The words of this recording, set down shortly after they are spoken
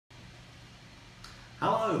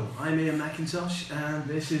Hello, I'm Iain Macintosh and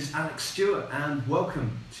this is Alex Stewart, and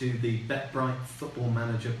welcome to the BetBright Football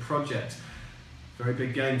Manager project. Very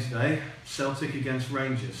big game today, Celtic against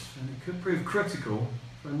Rangers, and it could prove critical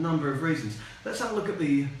for a number of reasons. Let's have a look at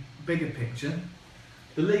the bigger picture.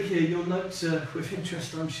 The league here, you'll note with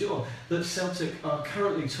interest I'm sure, that Celtic are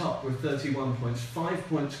currently top with 31 points, 5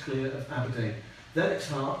 points clear of Aberdeen. Then it's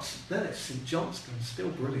Hearts, then it's St Johnstone, still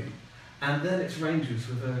brilliant. And then it's Rangers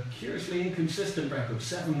with a curiously inconsistent record,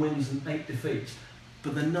 7 wins and 8 defeats.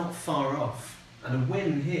 But they're not far off. And a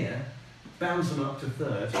win here bounds them up to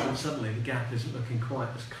third, and suddenly the gap isn't looking quite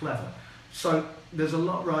as clever. So there's a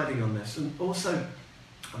lot riding on this. And also,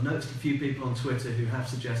 I've noticed a few people on Twitter who have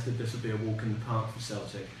suggested this will be a walk in the park for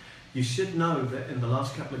Celtic. You should know that in the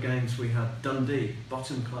last couple of games we had Dundee,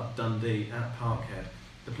 bottom club Dundee at Parkhead.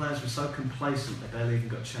 The players were so complacent they barely even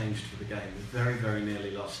got changed for the game. They very, very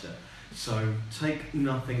nearly lost it. So take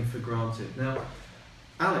nothing for granted. Now,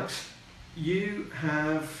 Alex, you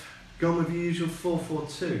have gone with the usual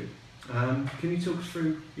 4-4-2. Can you talk us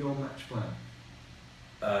through your match plan?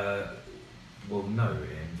 Well, no,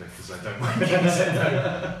 Ian, because I don't want to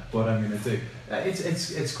know what I'm going to do.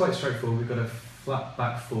 It's quite straightforward. We've got a flat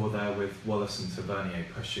back four there with Wallace and Tavernier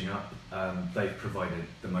pushing up. They've provided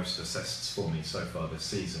the most assists for me so far this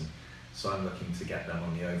season, so I'm looking to get them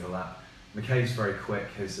on the overlap. McKay's very quick,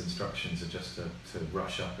 his instructions are just to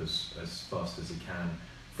rush up as fast as he can.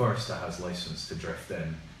 Forrester has licence to drift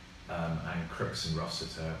in, and Crooks and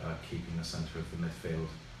Rossiter are keeping the centre of the midfield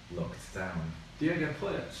locked down. Diego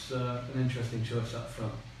Poyet's an interesting choice up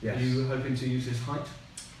front. Yes. Are you hoping to use his height?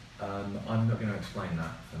 I'm not going to explain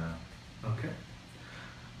that for now.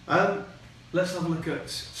 Okay. Let's have a look at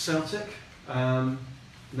Celtic.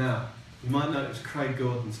 Now, you might notice Craig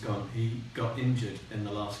Gordon's gone. He got injured in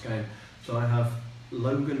the last game. So I have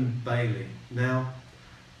Logan Bailey. Now,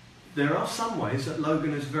 there are some ways that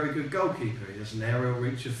Logan is a very good goalkeeper. He has an aerial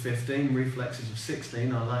reach of 15, reflexes of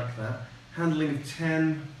 16, I like that. Handling of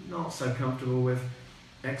 10, not so comfortable with.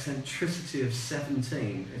 Eccentricity of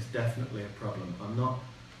 17 is definitely a problem. I'm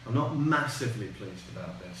not massively pleased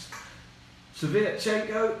about this.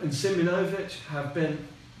 Saviatchenko and Siminovic have been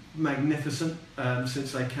magnificent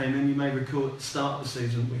since they came in. You may recall at the start of the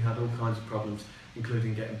season we had all kinds of problems,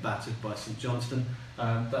 including getting battered by St Johnstone.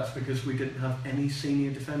 That's because we didn't have any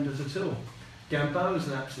senior defenders at all. Gamboa is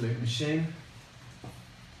an absolute machine.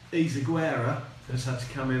 Izaguirre has had to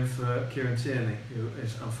come in for Kieran Tierney, who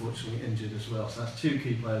is unfortunately injured as well. So that's 2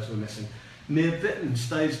 key players we're missing. Near Bitten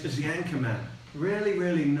stays as the anchor man. Really,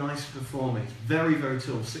 really nice performing. He's very, very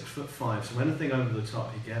tall, 6'5", so anything over the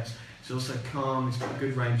top he gets. He's also calm, he's got a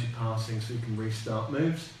good range of passing so he can restart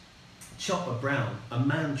moves. Chopper Brown, a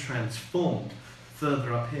man transformed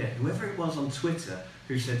further up here. Whoever it was on Twitter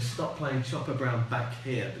who said stop playing Chopper Brown back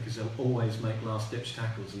here because he'll always make last ditch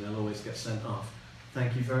tackles and they'll always get sent off.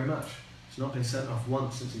 Thank you very much. He's not been sent off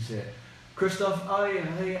once since he's here. Christoph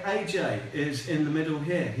AJ is in the middle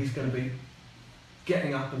here. He's going to be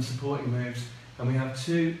getting up and supporting moves. And we have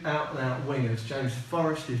 2 out-and-out wingers. James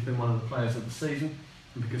Forrest, who's been one of the players of the season,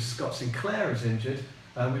 and because Scott Sinclair is injured,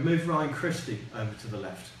 we moved Ryan Christie over to the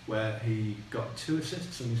left, where he got 2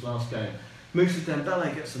 assists in his last game. Moussa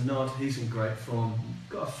Dembele gets a nod, he's in great form,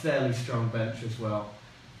 got a fairly strong bench as well,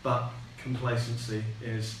 but complacency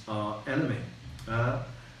is our enemy.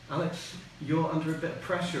 Alex, you're under a bit of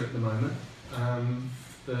pressure at the moment.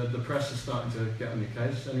 The press is starting to get on your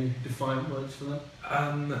case. Any defiant words for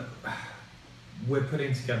them? We're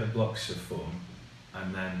putting together blocks of form,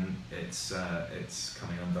 and then it's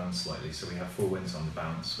coming undone slightly. So we have 4 wins on the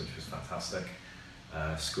bounce, which was fantastic.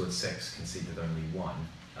 Scored 6, conceded only 1.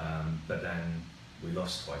 But then we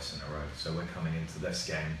lost twice in a row, so we're coming into this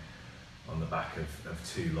game on the back of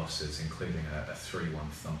 2 losses, including a 3-1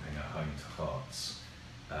 thumping at home to Hearts,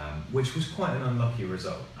 which was quite an unlucky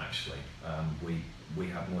result actually. We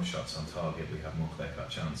have more shots on target, we have more clear-cut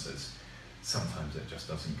chances. Sometimes it just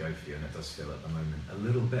doesn't go for you, and it does feel at the moment a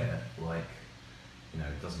little bit like,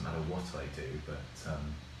 it doesn't matter what I do, but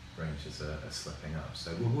Rangers are slipping up.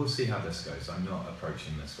 So we'll see how this goes. I'm not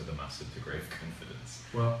approaching this with a massive degree of confidence.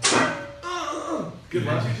 Well, good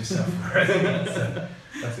luck. That's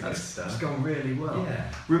a good start. It's gone really well.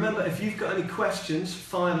 Yeah. Remember, if you've got any questions,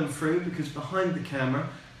 fire them through, because behind the camera,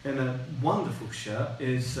 in a wonderful shirt,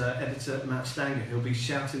 is editor Matt Stanger. He'll be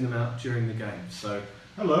shouting them out during the game. So,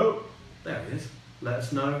 hello, there he is. Let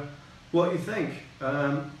us know what you think.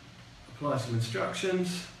 Apply some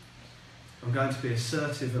instructions. I'm going to be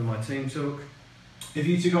assertive in my team talk. Have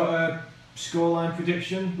you two got a scoreline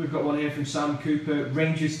prediction? We've got one here from Sam Cooper.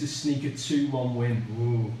 Rangers to sneak a 2-1 win.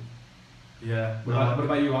 Ooh. Yeah. What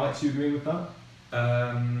about you, Alex? Do you agree with that?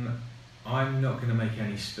 I'm not going to make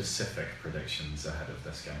any specific predictions ahead of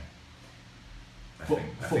this game. I think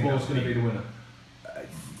Football's going to be the winner.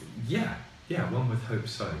 Yeah, one would hope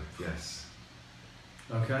so, yes.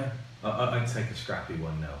 Okay. I'd take a scrappy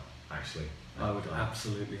 1-0, actually. I would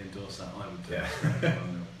absolutely endorse that. I would do Yeah. a scrappy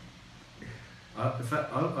 1-0. In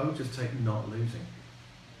fact, I would just take not losing.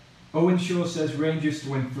 Owen Shaw says Rangers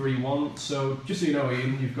to win 3-1. So just so you know,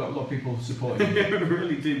 Ian, you've got a lot of people supporting you. They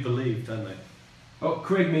really do believe, don't they? Oh,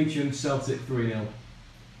 Craig Meacham, Celtic 3-0.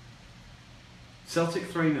 Celtic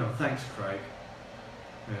 3-0. Thanks, Craig.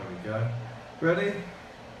 There we go. Ready?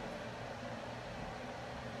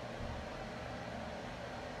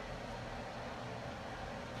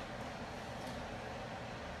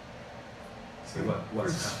 So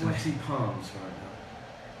what's Very happening? sweaty palms right now.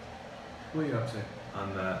 What are you up to?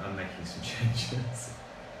 I'm making some changes.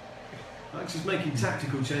 Alex is making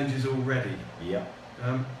tactical changes already. Yep.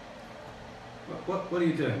 What are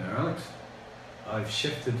you doing there, Alex? I've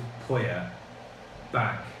shifted Poya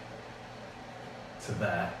back to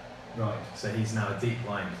there. Right. So he's now a deep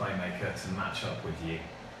line playmaker to match up with you.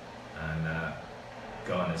 And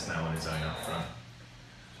Garner's now on his own up front.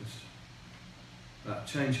 Just that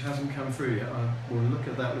change hasn't come through yet. I will look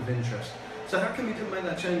at that with interest. So how come you didn't make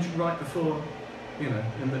that change right before,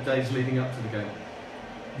 in the days leading up to the game?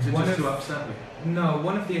 Is it just too upset with you? No,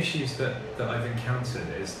 one of the issues that I've encountered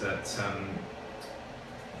is that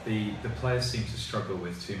the players seem to struggle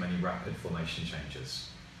with too many rapid formation changes.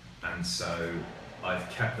 And so I've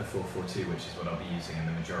kept the 4-4-2, which is what I'll be using in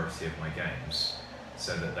the majority of my games,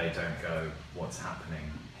 so that they don't go, what's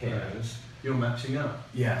happening here? Whereas you're matching up.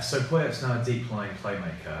 Yeah, so Poyet's now a deep line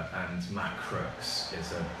playmaker, and Matt Crooks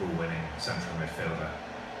is a ball-winning central midfielder.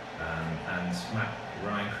 And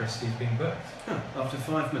Ryan Christie's been booked. After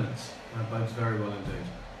 5 minutes. That bodes very well indeed.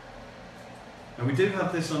 And we do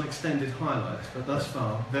have this on extended highlights, but thus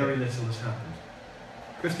far, very little has happened.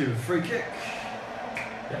 Christie with a free kick.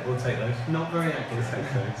 Yeah, we'll take those. Not very accurate. We'll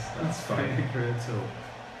take those. That's fine. Not accurate at all.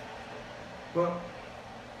 Well,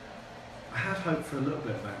 I had hoped for a little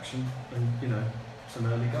bit of action and, some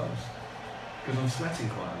early goals. Because I'm sweating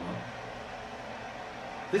quite a lot.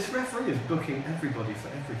 This referee is booking everybody for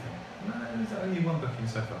everything. No, there's only one booking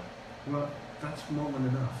so far. Well, that's more than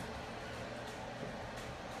enough.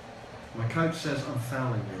 My coach says I'm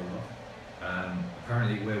fouling you a lot.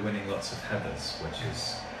 Apparently we're winning lots of headers, which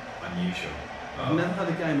is unusual. I've never had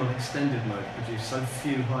a game on extended mode produce so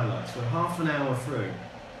few highlights. We're half an hour through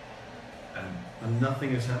and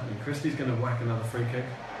nothing is happening. Christie's going to whack another free kick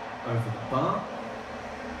over the bar.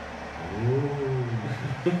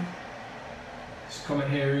 Ooh. Just comment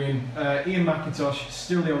here, Ian. Iain Macintosh,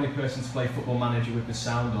 still the only person to play Football Manager with the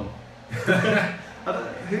sound on.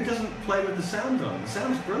 Who doesn't play with the sound on? The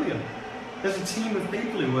sound's brilliant. There's a team of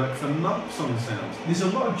people who work for months on the sound. There's a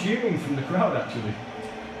lot of jeering from the crowd, actually.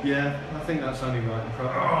 Yeah, I think that's only right.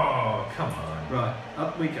 Oh, come on. Right,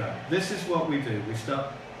 up we go. This is what we do.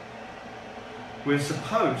 We're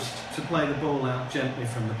supposed to play the ball out gently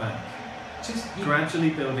from the back, gradually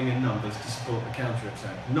building in numbers to support the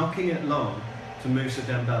counter-attack. Knocking it long to Moussa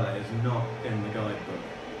Dembele is not in the guidebook.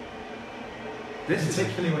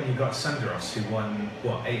 Particularly when you've got Senderos, who won,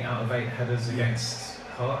 8 out of 8 headers against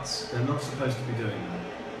Hearts? They're not supposed to be doing that.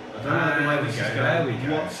 I don't know the way this is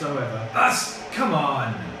going whatsoever. Us! Come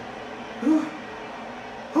on!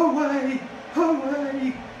 Away!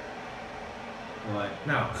 Away! Right.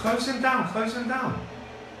 Now, close him down.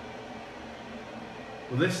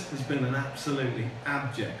 Well, this has been an absolutely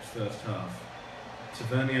abject first half.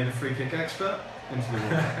 Tavernier, the free kick expert, into the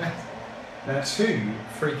wall. 2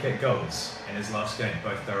 free kick goals in his last game,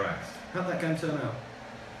 both direct. How'd that game turn out?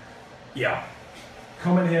 Yeah.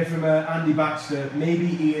 Comment here from Andy Baxter. Maybe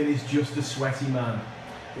Ian is just a sweaty man.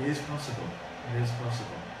 It is possible. It is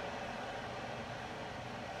possible.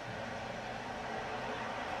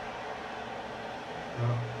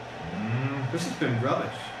 Well, this has been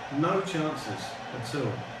rubbish. No chances at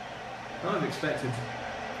all. I've expected,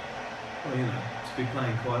 to be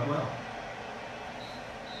playing quite well.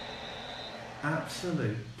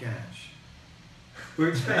 Absolute gash. We're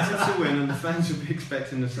expected to win and the fans will be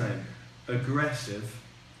expecting the same. Aggressive.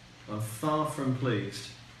 I'm far from pleased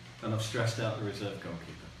and I've stressed out the reserve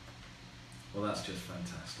goalkeeper. Well, that's just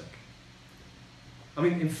fantastic. I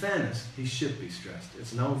mean, in fairness, he should be stressed.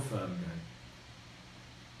 It's an old firm game.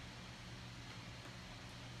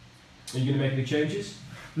 Are you going to make any changes?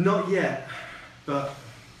 Not yet, but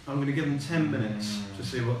I'm going to give them 10 minutes to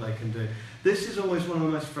see what they can do. This is always one of the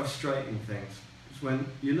most frustrating things, is when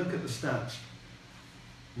you look at the stats,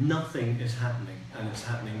 nothing is happening, and it's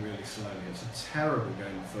happening really slowly. It's a terrible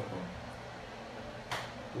game of football.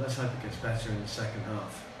 Let's hope it gets better in the second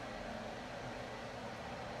half.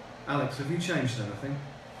 Alex, have you changed anything?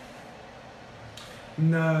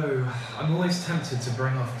 No, I'm always tempted to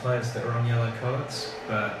bring off players that are on yellow cards,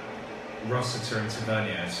 but Rossiter and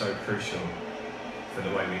Tavernier are so crucial for the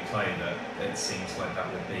way we play that it seems like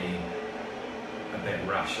that would be a bit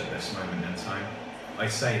rash at this moment in time. I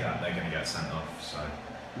say that, they're going to get sent off, so...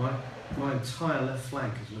 My entire left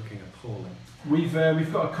flank is looking appalling. We've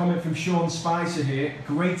got a comment from Sean Spicer here.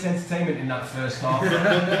 Great entertainment in that first half.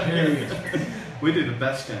 Period. We do the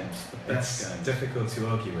best games. The best It's games. difficult to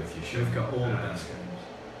argue with you, Sean. We've got all the best games.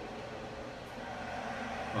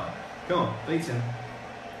 Right, go on, beat him.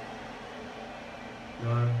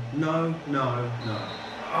 No, no, no, no.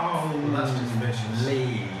 Oh, Well, that's just vicious.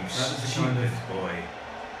 Leave, That was the stupid kind of- boy.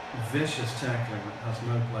 Vicious tackling that has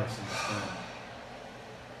no place in this game.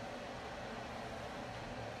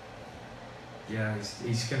 Yeah,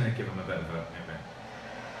 he's going to give him a bit of a...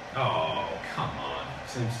 Oh, come on.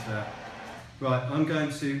 Seems fair. Right, I'm going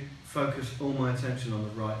to focus all my attention on the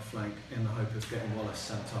right flank in the hope of getting Wallace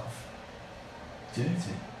sent off.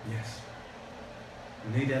 Dirty. Yes.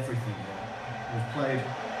 We need everything here. We've played...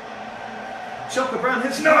 Chopper Brown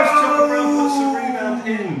hits No! the post, Chopper Brown puts the rebound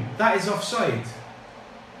in. That is offside.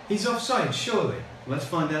 He's offside, surely. Let's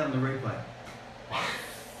find out in the replay.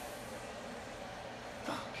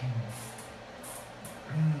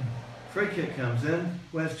 Free kick comes in.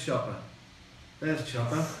 Where's Chopper? There's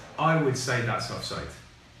Chopper. I would say that's offside.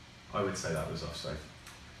 I would say that was offside.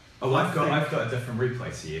 Oh, I I've got a different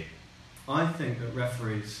replay to you. I think that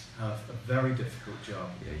referees have a very difficult job.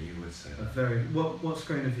 Yeah, you would say A very. What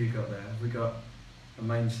screen have you got there? Have we got a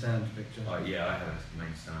main stand picture? Oh, yeah, I had a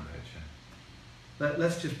main stand picture.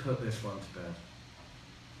 Let's just put this one to bed.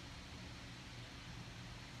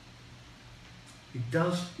 He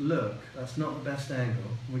does look. That's not the best angle.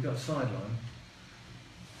 We got a sideline.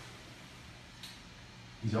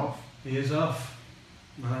 He's off. He is off.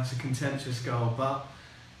 Well, that's a contentious goal, but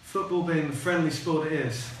football being the friendly sport it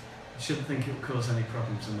is, I shouldn't think it will cause any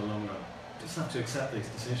problems in the long run. Just have to accept these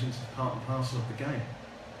decisions as part and parcel of the game.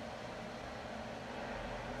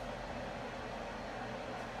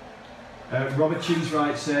 Robert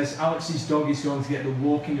Cheesewright says Alex's dog is going to get the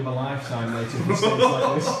walking of a lifetime later if he stays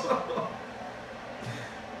like this.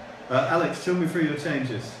 Alex, tell me through your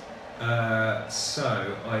changes.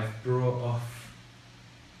 So I've brought off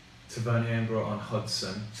Tavernier and brought on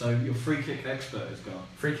Hudson. So your free kick expert is gone.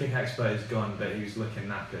 Free kick expert is gone, but he was looking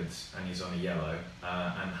knackered and he's on a yellow.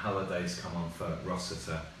 And Halliday's come on for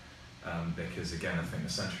Rossiter because again I think the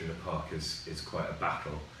centre of the park is quite a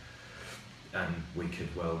battle, and we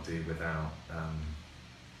could well do without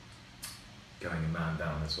going a man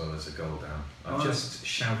down as well as a goal down. I've just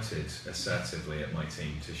shouted assertively at my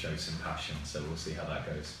team to show some passion, so we'll see how that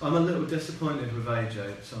goes. I'm a little disappointed with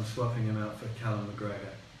AJ, so I'm swapping him out for Callum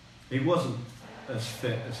McGregor. He wasn't as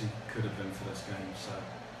fit as he could have been for this game, so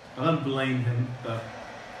I don't blame him, but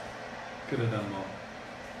could have done more.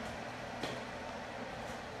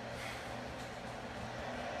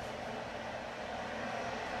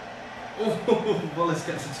 Oh, Wallace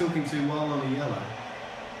gets a talking to while on a yellow.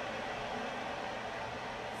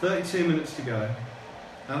 32 minutes to go.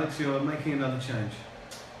 Alex, you're making another change.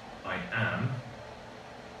 I am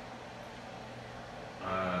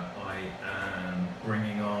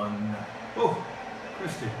bringing on... Oh,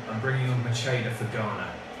 Christie. I'm bringing on Macheda for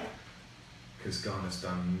Ghana, because Ghana's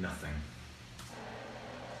done nothing.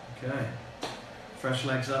 Okay. Fresh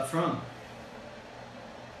legs up front.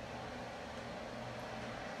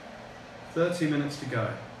 30 minutes to go.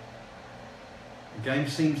 The game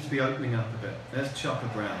seems to be opening up a bit. There's Chopper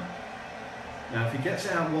Brown. Now if he gets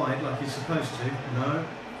it out wide like he's supposed to, no,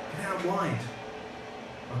 get out wide.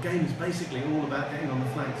 Our game is basically all about getting on the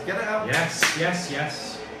flanks. Get it out. Yes, yes,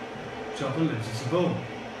 yes. Chopper loses the ball.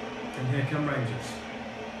 And here come Rangers.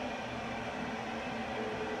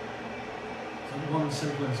 So one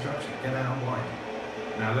simple instruction, get out wide.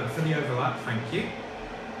 Now look for the overlap, thank you.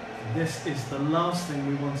 This is the last thing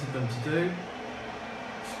we wanted them to do.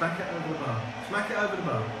 Smack it over the bar. Smack it over the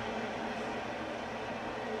bar.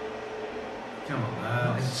 Come on, I'm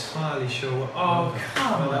not lads. entirely sure. Oh,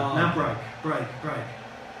 come Well done. on. Now break.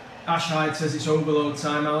 Ash Hyde says it's overload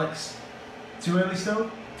time, Alex. Too early still?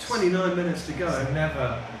 29 minutes to go.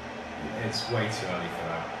 It's way too early for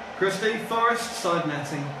that. Christie, Forrest, side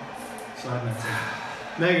netting.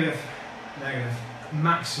 Negative.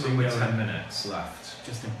 Maximum with Bingo. 10 minutes left.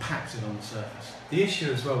 Just impacted on the surface. The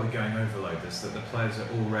issue as well with going overload is that the players are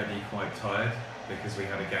already quite tired because we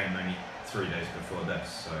had a game only 3 days before this,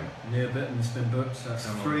 so... Near Bitten's been booked. That's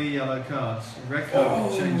Come on. 3 yellow cards. Red card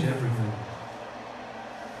will change everything.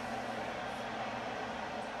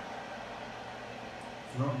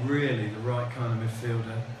 Not really the right kind of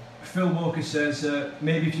midfielder. Phil Walker says,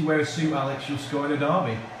 maybe if you wear a suit, Alex, you'll score in a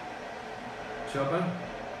derby. Chopper.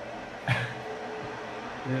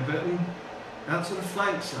 Yeah, Burton. Out to the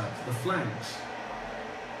flanks, side, to the flanks.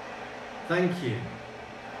 Thank you.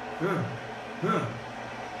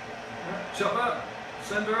 Chopper.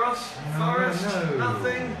 Senderos. Forrest. No.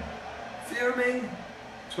 Nothing. Fuming.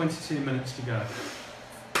 22 minutes to go.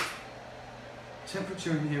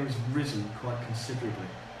 Temperature in here has risen quite considerably.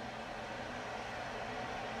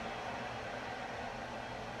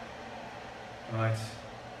 Right.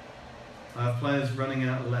 I have players running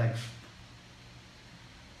out of legs.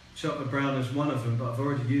 Chopper Brown is one of them, but I've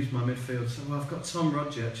already used my midfield, so I've got Tom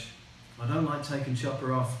Rodgers. I don't like taking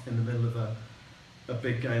Chopper off in the middle of a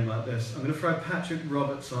big game like this. I'm going to throw Patrick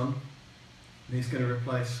Roberts on, and he's going to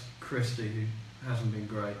replace Christie, who hasn't been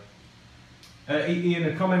great. Ian,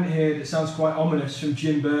 a comment here that sounds quite ominous from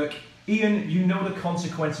Jim Burke. Ian, you know the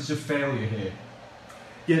consequences of failure here.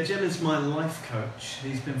 Yeah, Jim is my life coach.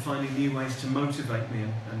 He's been finding new ways to motivate me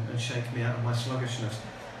and shake me out of my sluggishness.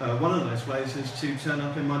 One of those ways is to turn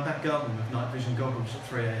up in my back garden with night vision goggles at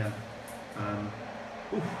 3 a.m.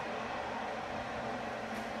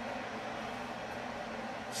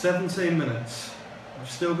 17 minutes. I've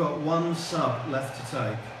still got one sub left to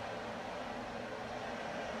take.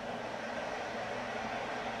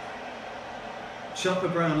 Chopper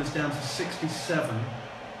Brown is down to 67.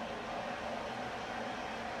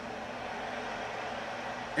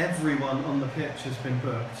 Everyone on the pitch has been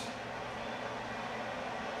booked.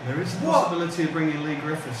 There is a possibility of bringing Lee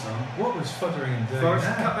Griffiths on. What was Fotheringham doing Forrest,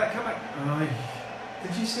 there? cut back. Aye.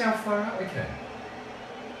 Did you see how far out it came?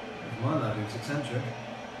 My lad who's eccentric.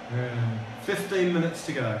 15 minutes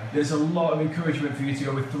to go. There's a lot of encouragement for you to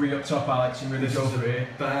go with 3 up top, Alex, and really This go is for it.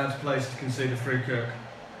 a bad place to concede a free kick.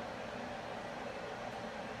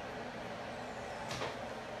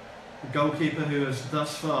 The goalkeeper, who has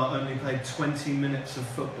thus far only played 20 minutes of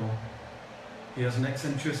football. He has an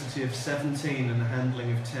eccentricity of 17 and a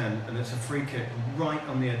handling of 10, and it's a free kick right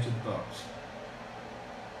on the edge of the box.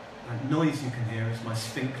 That noise you can hear is my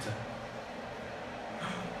sphincter.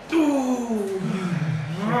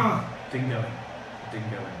 Didn't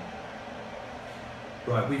go in.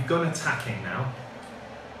 Right, we've gone attacking now.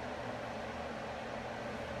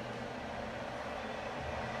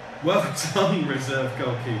 Well done, reserve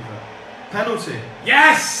goalkeeper. Penalty.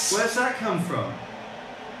 Yes! Where's that come from?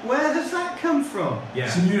 Where does that come from? Yeah.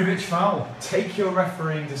 Simunovic foul. Take your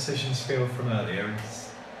refereeing decisions field from earlier and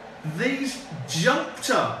These jumped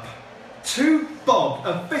up, 2 bob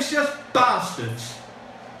officious bastards.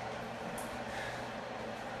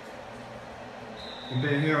 You can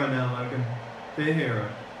be a hero now, Logan. Be a hero.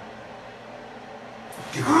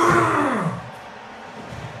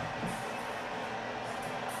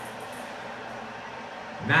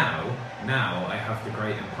 Now I have the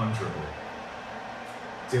great imponderable.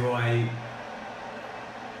 Do I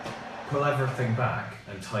pull everything back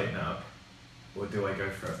and tighten up, or do I go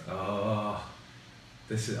for it? Oh,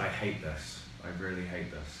 I hate this. I really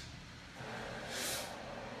hate this.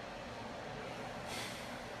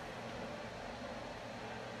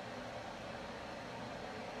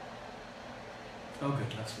 Oh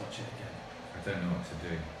good, let's watch it again. I don't know what to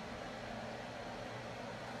do.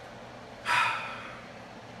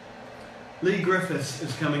 Lee Griffiths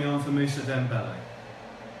is coming on for Moussa Dembele.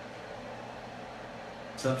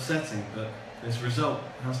 It's upsetting, but this result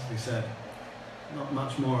has to be said. Not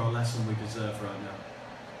much more or less than we deserve right now.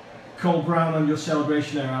 Cole Brown on your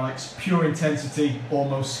celebration there, Alex. Pure intensity,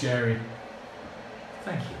 almost scary.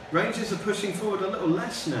 Thank you. Rangers are pushing forward a little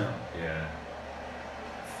less now. Yeah.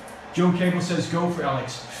 Joe Cable says, go for it,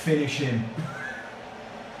 Alex. Finish him.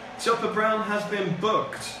 Chopper Brown has been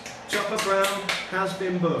booked. Chopper Brown has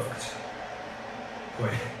been booked.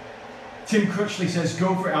 Wait. Tim Crutchley says,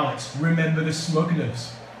 go for it, Alex. Remember the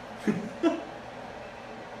smugness. Come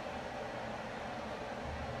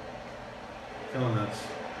on, lads.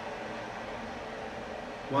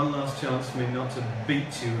 One last chance for me not to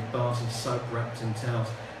beat you with bars of soap wrapped in towels.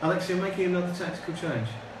 Alex, you're making another tactical change?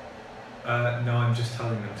 No, I'm just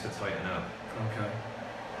telling them to tighten up. Okay.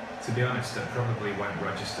 To be honest, I probably won't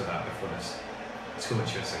register that before this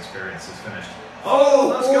tortuous experience is finished.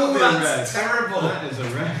 Oh, that's got to be a that's red. terrible. That is a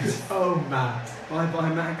red. Oh, Matt. Bye-bye,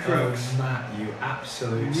 Matt Crooks. Oh, Matt, you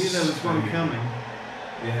absolute. We knew there was one spoon. coming.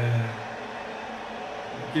 Yeah.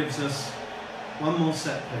 It gives us one more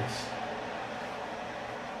set piece.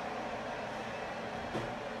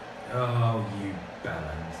 Oh, you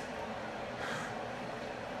bellend.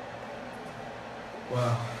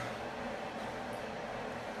 Well,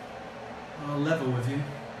 I'll level with you.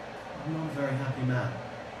 I'm not a very happy man.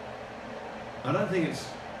 I don't think it's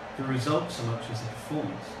the result so much as the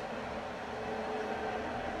performance.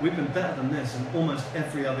 We've been better than this in almost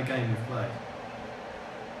every other game we've played.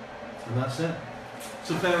 And that's it. It's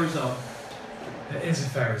a fair result. It is a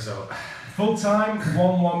fair result. Full time,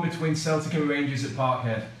 1-1 between Celtic and Rangers at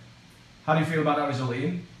Parkhead. How do you feel about that result,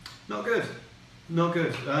 Iain? Not good. Not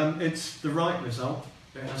good. It's the right result.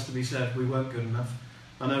 It has to be said. We weren't good enough.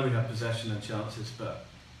 I know we had possession and chances, but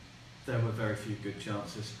there were very few good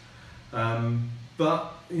chances.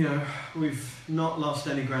 But, you know, we've not lost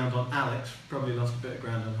any ground on Alex. Probably lost a bit of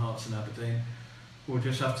ground on Hearts and Aberdeen. We'll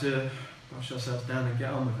just have to brush ourselves down and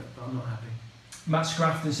get on with it, but I'm not happy. Matt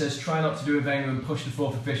Scrafton says, try not to do a Wenger and push the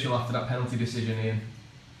fourth official after that penalty decision, Iain.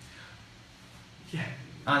 Yeah.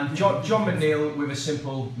 And John McNeil with a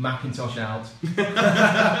simple Macintosh out.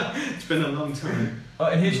 It's been a long time.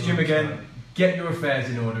 And here's Jim again. Get your affairs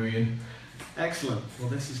in order, Iain. Excellent. Well,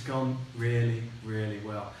 this has gone really, really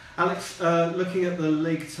well. Alex, looking at the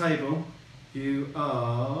league table, you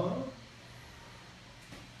are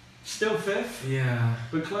still fifth. Yeah.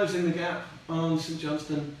 We're closing the gap on St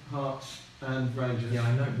Johnstone, Hearts and Rangers. Yeah,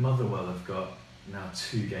 I know Motherwell have got now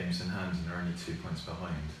 2 games in hand and are only 2 points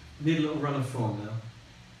behind. Need a little run of form now.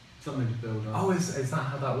 Something to build on. Oh, is that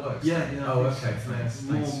how that works? Yeah. Oh, I think okay. so,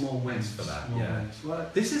 Thanks. yeah. More wins for that. More Yeah. wins. Well,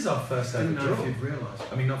 This is our first I ever didn't know draw. if you'd realised.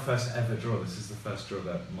 I mean, not first ever draw. This is the first draw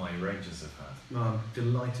that my Rangers have had. No, I'm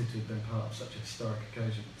delighted to have been part of such a historic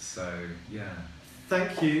occasion. So yeah.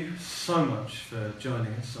 Thank you so much for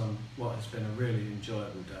joining us on what has been a really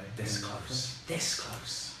enjoyable day. This in close. This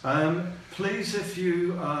close. Please, if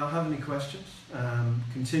you have any questions,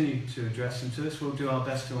 continue to address them to us. We'll do our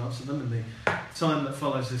best to answer them in the time that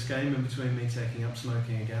follows this game, in between me taking up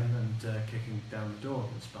smoking again and kicking down the door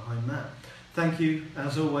that's behind that. Thank you,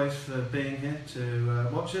 as always, for being here to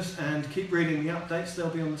watch us, and keep reading the updates. They'll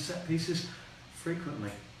be on the set pieces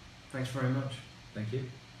frequently. Thanks very much. Thank you.